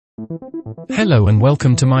Hello and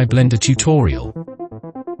welcome to my Blender tutorial.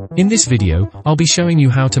 In this video, I'll be showing you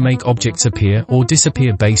how to make objects appear or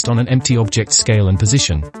disappear based on an empty object scale and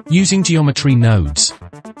position, using geometry nodes.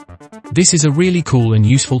 This is a really cool and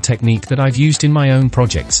useful technique that I've used in my own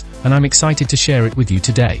projects, and I'm excited to share it with you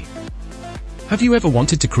today. Have you ever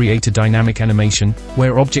wanted to create a dynamic animation,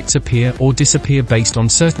 where objects appear or disappear based on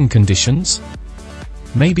certain conditions?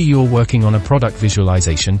 Maybe you're working on a product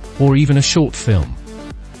visualization, or even a short film.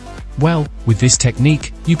 Well, with this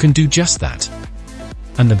technique, you can do just that.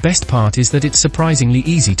 And the best part is that it's surprisingly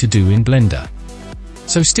easy to do in Blender.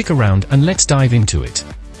 So stick around and let's dive into it.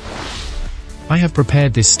 I have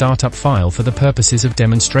prepared this startup file for the purposes of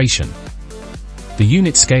demonstration. The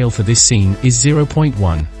unit scale for this scene is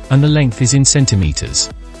 0.1, and the length is in centimeters.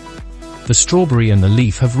 The strawberry and the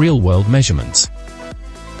leaf have real-world measurements.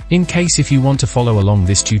 In case if you want to follow along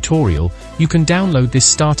this tutorial, you can download this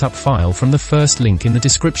startup file from the first link in the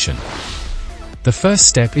description. The first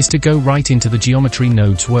step is to go right into the Geometry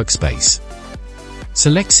Nodes workspace.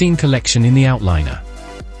 Select Scene Collection in the outliner.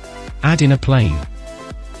 Add in a plane.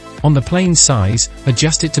 On the plane size,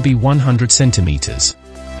 adjust it to be 100 centimeters.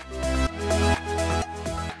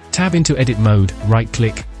 Tab into Edit Mode,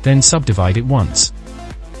 right-click, then subdivide it once.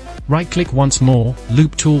 Right-click once more,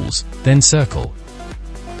 Loop Tools, then Circle.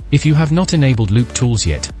 If you have not enabled Loop Tools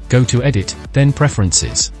yet, go to Edit, then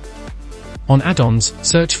Preferences. On Add-ons,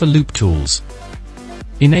 search for Loop Tools.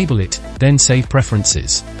 Enable it, then save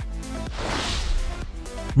Preferences.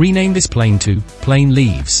 Rename this plane to Plane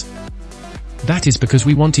Leaves. That is because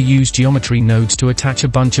we want to use geometry nodes to attach a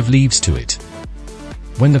bunch of leaves to it.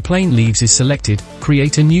 When the plane Leaves is selected,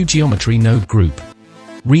 create a new geometry node group.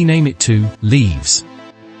 Rename it to Leaves.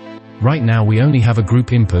 Right now we only have a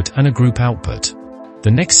group input and a group output. The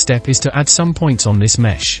next step is to add some points on this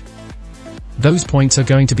mesh. Those points are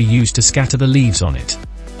going to be used to scatter the leaves on it.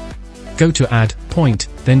 Go to Add, Point,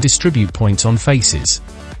 then Distribute Points on Faces.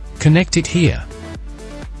 Connect it here.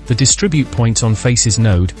 The Distribute Points on Faces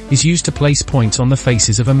node is used to place points on the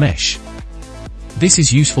faces of a mesh. This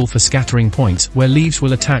is useful for scattering points where leaves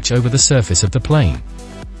will attach over the surface of the plane.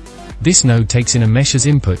 This node takes in a mesh as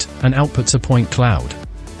input and outputs a point cloud.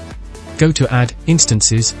 Go to Add,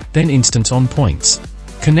 Instances, then Instance on Points.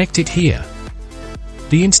 Connect it here.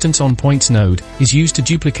 The Instance on Points node is used to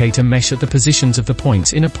duplicate a mesh at the positions of the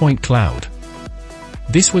points in a point cloud.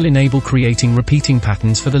 This will enable creating repeating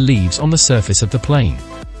patterns for the leaves on the surface of the plane.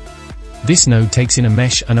 This node takes in a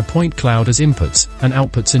mesh and a point cloud as inputs, and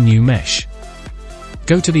outputs a new mesh.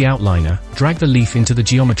 Go to the outliner, drag the leaf into the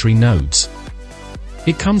geometry nodes.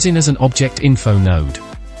 It comes in as an Object Info node.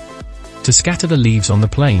 To scatter the leaves on the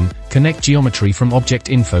plane, connect geometry from Object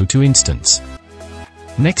Info to Instance.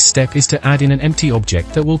 Next step is to add in an empty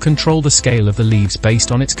object that will control the scale of the leaves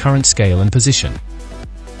based on its current scale and position.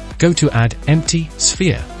 Go to Add, Empty,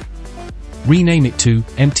 Sphere. Rename it to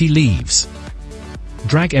Empty Leaves.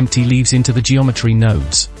 Drag Empty Leaves into the geometry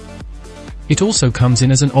nodes. It also comes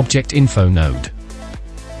in as an Object Info node.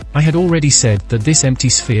 I had already said that this empty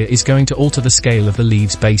sphere is going to alter the scale of the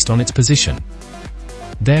leaves based on its position.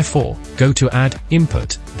 Therefore, go to Add,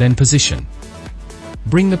 Input, then Position.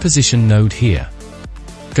 Bring the Position node here.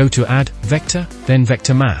 Go to Add, Vector, then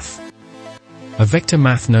Vector Math. A Vector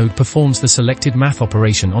Math node performs the selected math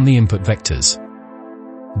operation on the input vectors.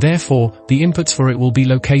 Therefore, the inputs for it will be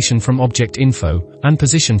location from Object Info, and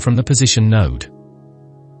position from the Position node.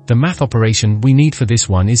 The math operation we need for this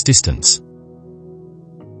one is distance.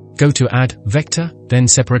 Go to Add, Vector, then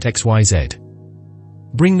Separate XYZ.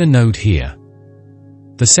 Bring the node here.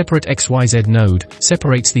 The Separate XYZ node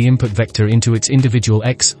separates the input vector into its individual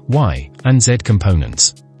X, Y, and Z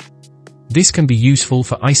components. This can be useful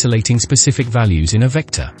for isolating specific values in a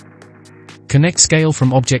vector. Connect scale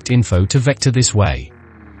from Object Info to vector this way.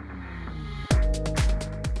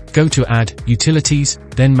 Go to Add, Utilities,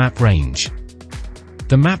 then Map Range.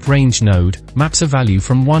 The Map Range node maps a value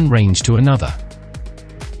from one range to another.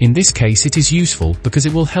 In this case it is useful because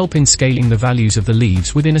it will help in scaling the values of the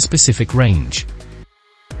leaves within a specific range.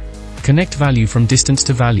 Connect value from distance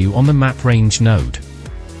to value on the Map Range node.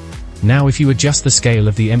 Now if you adjust the scale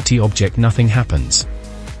of the empty object nothing happens.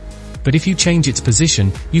 But if you change its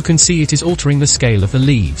position, you can see it is altering the scale of the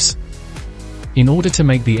leaves. In order to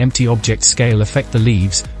make the empty object scale affect the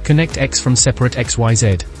leaves, connect X from Separate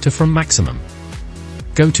XYZ to From Maximum.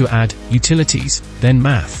 Go to Add, Utilities, then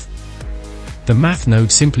Math. The Math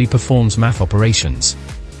node simply performs math operations.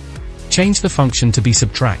 Change the function to be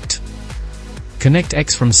Subtract. Connect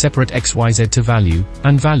X from Separate XYZ to Value,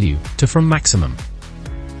 and Value to From Maximum.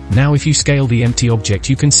 Now if you scale the empty object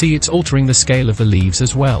you can see it's altering the scale of the leaves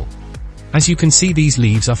as well. As you can see these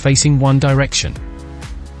leaves are facing one direction.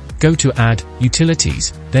 go to Add,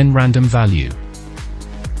 Utilities, then Random Value.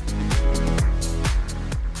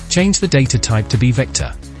 Change the data type to be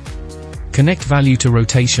vector. Connect value to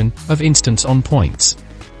rotation of instance on points.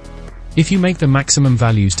 If you make the maximum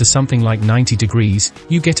values to something like 90 degrees,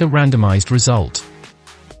 you get a randomized result.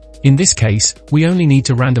 In this case, we only need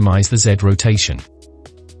to randomize the Z rotation.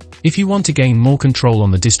 If you want to gain more control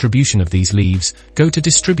on the distribution of these leaves, go to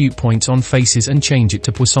Distribute Points on Faces and change it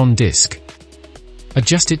to Poisson Disk.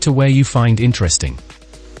 Adjust it to where you find interesting.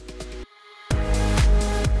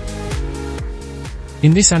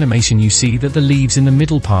 In this animation you see that the leaves in the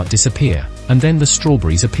middle part disappear, and then the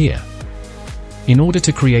strawberries appear. In order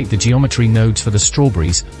to create the geometry nodes for the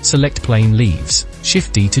strawberries, select Plain Leaves,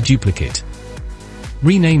 Shift D to duplicate.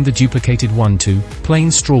 Rename the duplicated one to Plain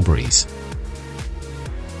Strawberries.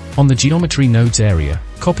 On the Geometry Nodes area,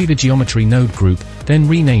 copy the Geometry Node group, then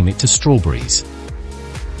rename it to Strawberries.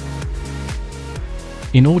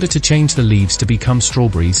 In order to change the leaves to become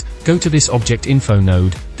strawberries, go to this Object Info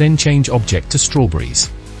node, then change Object to Strawberries.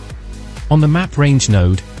 On the Map Range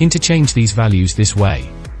node, interchange these values this way.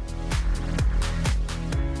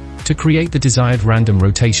 To create the desired random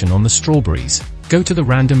rotation on the strawberries, go to the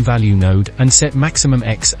Random Value node and set maximum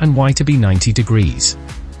X and Y to be 90 degrees.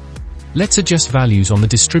 Let's adjust values on the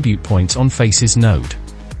Distribute Points on Faces node.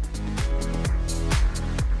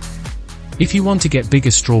 If you want to get bigger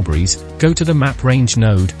strawberries, go to the Map Range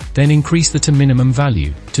node, then increase the to minimum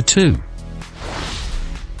value to 2.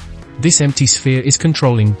 This empty sphere is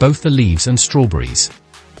controlling both the leaves and strawberries.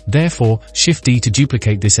 Therefore, Shift D to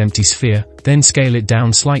duplicate this empty sphere, then scale it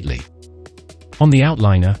down slightly. On the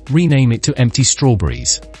outliner, rename it to Empty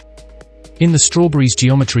Strawberries. In the Strawberries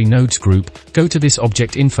Geometry Nodes group, go to this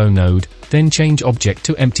Object Info node, then change Object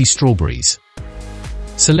to Empty Strawberries.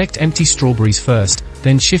 Select Empty Strawberries first,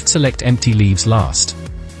 then Shift select Empty Leaves last.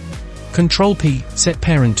 Ctrl P, set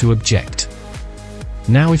Parent to Object.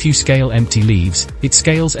 Now if you scale Empty Leaves, it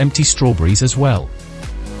scales Empty Strawberries as well.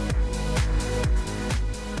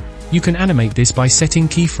 You can animate this by setting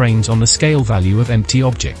keyframes on the scale value of empty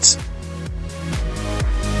objects.